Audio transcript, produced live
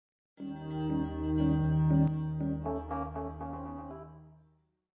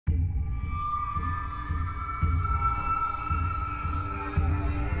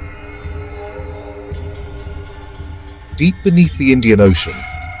Deep beneath the Indian Ocean,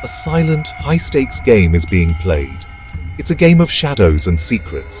 a silent, high-stakes game is being played. It's a game of shadows and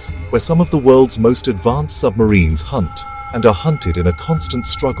secrets, where some of the world's most advanced submarines hunt and are hunted in a constant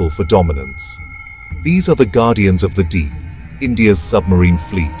struggle for dominance. These are the guardians of the deep, India's submarine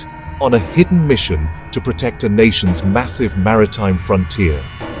fleet, on a hidden mission to protect a nation's massive maritime frontier.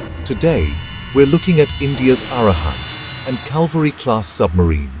 Today, we're looking at India's Arihant and Kalvari-class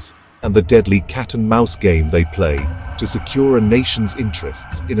submarines and the deadly cat-and-mouse game they play to secure a nation's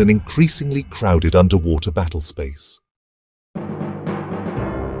interests in an increasingly crowded underwater battle space.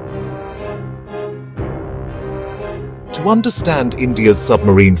 To understand India's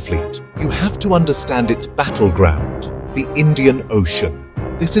submarine fleet, you have to understand its battleground, the Indian Ocean.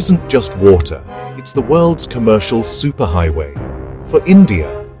 This isn't just water, it's the world's commercial superhighway. For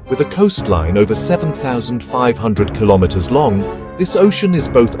India, with a coastline over 7,500 kilometers long, this ocean is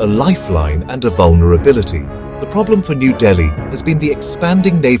both a lifeline and a vulnerability. The problem for New Delhi has been the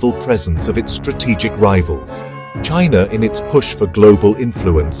expanding naval presence of its strategic rivals. China, in its push for global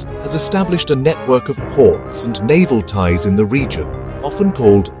influence, has established a network of ports and naval ties in the region, often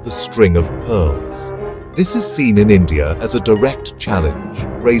called the String of Pearls. This is seen in India as a direct challenge,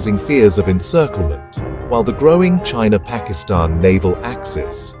 raising fears of encirclement, while the growing China-Pakistan naval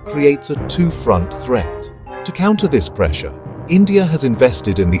axis creates a two-front threat. To counter this pressure, India has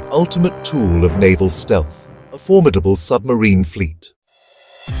invested in the ultimate tool of naval stealth, a formidable submarine fleet.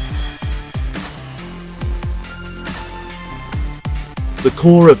 The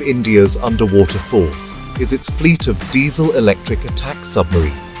core of India's underwater force is its fleet of diesel-electric attack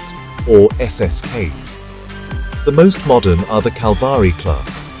submarines, or SSKs. The most modern are the Kalvari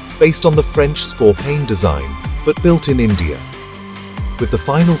class, based on the French Scorpain design, but built in India. With the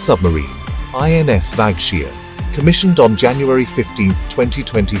final submarine, INS Varsha, commissioned on January 15,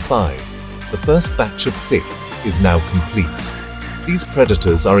 2025, the first batch of 6 is now complete. These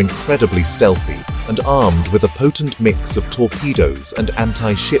predators are incredibly stealthy and armed with a potent mix of torpedoes and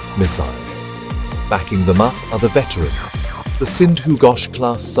anti-ship missiles. Backing them up are the veterans, the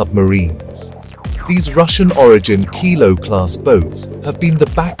Sindhu-Ghosh-class submarines. These Russian-origin Kilo-class boats have been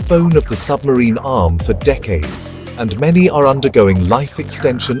the backbone of the submarine arm for decades, and many are undergoing life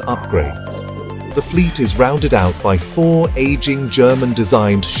extension upgrades. The fleet is rounded out by 4 aging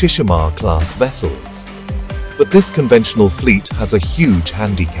German-designed Shishimar-class vessels. But this conventional fleet has a huge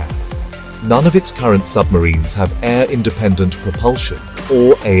handicap. None of its current submarines have air-independent propulsion,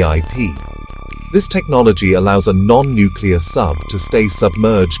 or AIP. This technology allows a non-nuclear sub to stay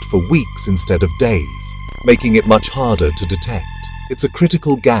submerged for weeks instead of days, making it much harder to detect. It's a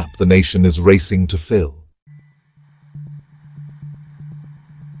critical gap the nation is racing to fill.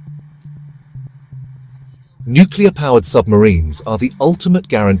 Nuclear-powered submarines are the ultimate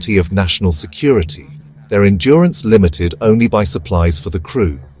guarantee of national security, their endurance limited only by supplies for the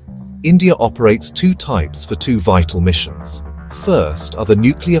crew. India operates 2 types for 2 vital missions. First are the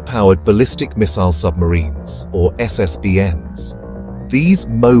nuclear-powered ballistic missile submarines, or SSBNs. These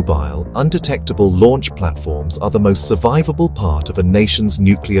mobile, undetectable launch platforms are the most survivable part of a nation's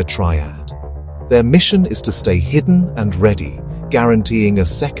nuclear triad. Their mission is to stay hidden and ready, guaranteeing a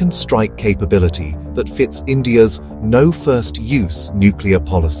second strike capability that fits India's no-first-use nuclear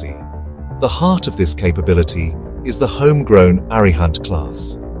policy. The heart of this capability is the homegrown Arihant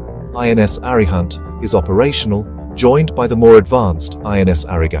class. INS Arihant is operational, joined by the more advanced INS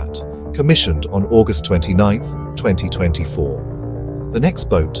Arigat, commissioned on August 29, 2024. The next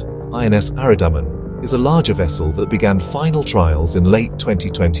boat, INS Aridaman, is a larger vessel that began final trials in late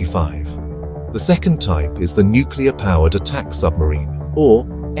 2025. The second type is the nuclear-powered attack submarine, or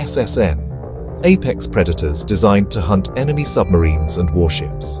SSN, apex predators designed to hunt enemy submarines and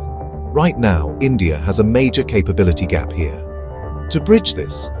warships. Right now, India has a major capability gap here. To bridge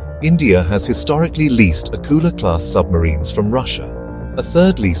this, India has historically leased Akula-class submarines from Russia. A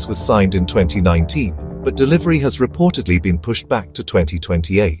third lease was signed in 2019, but delivery has reportedly been pushed back to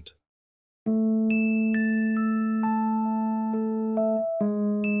 2028.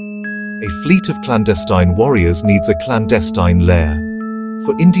 A fleet of clandestine warriors needs a clandestine lair.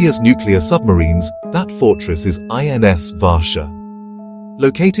 For India's nuclear submarines, that fortress is INS Varsha.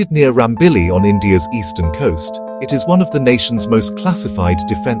 Located near Rambili on India's eastern coast, it is one of the nation's most classified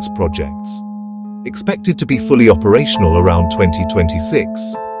defense projects. Expected to be fully operational around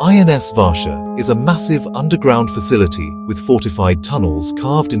 2026, INS Varsha is a massive underground facility with fortified tunnels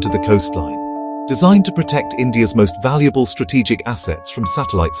carved into the coastline, designed to protect India's most valuable strategic assets from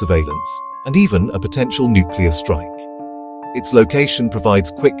satellite surveillance and even a potential nuclear strike. Its location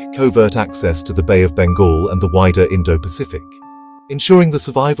provides quick, covert access to the Bay of Bengal and the wider Indo-Pacific, ensuring the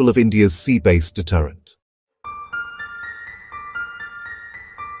survival of India's sea-based deterrent.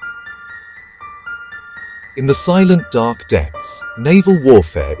 In the silent, dark depths, naval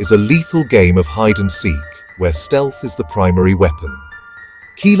warfare is a lethal game of hide-and-seek, where stealth is the primary weapon.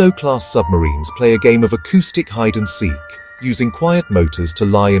 Kilo-class submarines play a game of acoustic hide-and-seek, using quiet motors to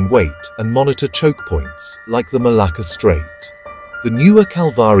lie in wait and monitor choke points, like the Malacca Strait. The newer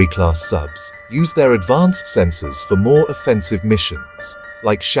Kalvari-class subs use their advanced sensors for more offensive missions,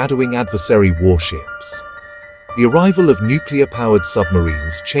 like shadowing adversary warships. The arrival of nuclear-powered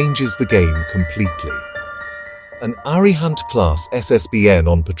submarines changes the game completely. An Arihant-class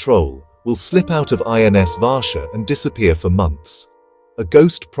SSBN on patrol will slip out of INS Varsha and disappear for months, a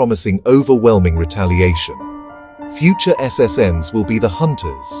ghost promising overwhelming retaliation. Future SSNs will be the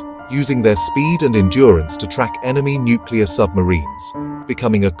hunters, using their speed and endurance to track enemy nuclear submarines,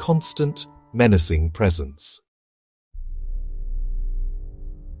 becoming a constant, menacing presence.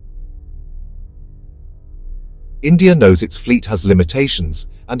 India knows its fleet has limitations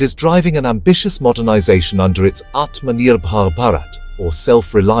and is driving an ambitious modernization under its Atmanirbhar Bharat, or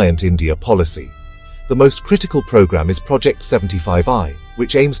self-reliant India policy. The most critical program is Project 75I,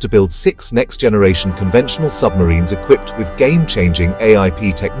 which aims to build 6 next-generation conventional submarines equipped with game-changing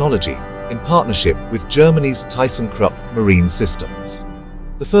AIP technology, in partnership with Germany's ThyssenKrupp Marine Systems.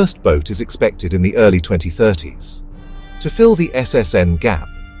 The first boat is expected in the early 2030s. To fill the SSN gap,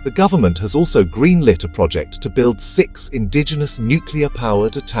 the government has also greenlit a project to build 6 indigenous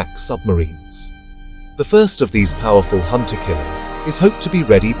nuclear-powered attack submarines. The first of these powerful hunter-killers is hoped to be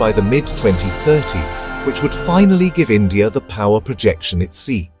ready by the mid-2030s, which would finally give India the power projection it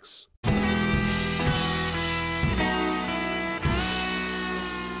seeks.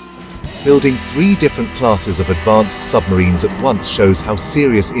 Building 3 different classes of advanced submarines at once shows how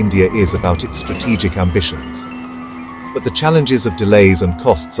serious India is about its strategic ambitions. But the challenges of delays and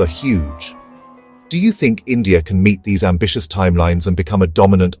costs are huge. Do you think India can meet these ambitious timelines and become a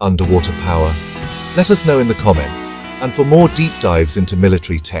dominant underwater power? Let us know in the comments, and for more deep dives into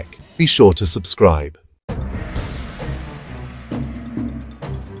military tech, be sure to subscribe.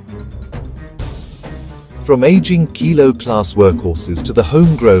 From aging Kilo-class workhorses to the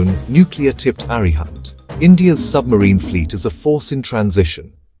homegrown, nuclear-tipped Arihant, India's submarine fleet is a force in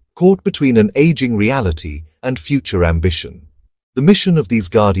transition, caught between an aging reality and future ambition. The mission of these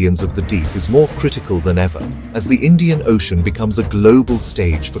guardians of the deep is more critical than ever, as the Indian Ocean becomes a global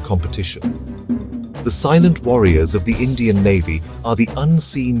stage for competition. The silent warriors of the Indian Navy are the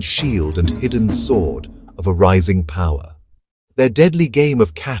unseen shield and hidden sword of a rising power. Their deadly game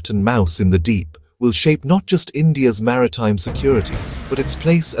of cat and mouse in the deep will shape not just India's maritime security, but its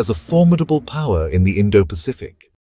place as a formidable power in the Indo-Pacific.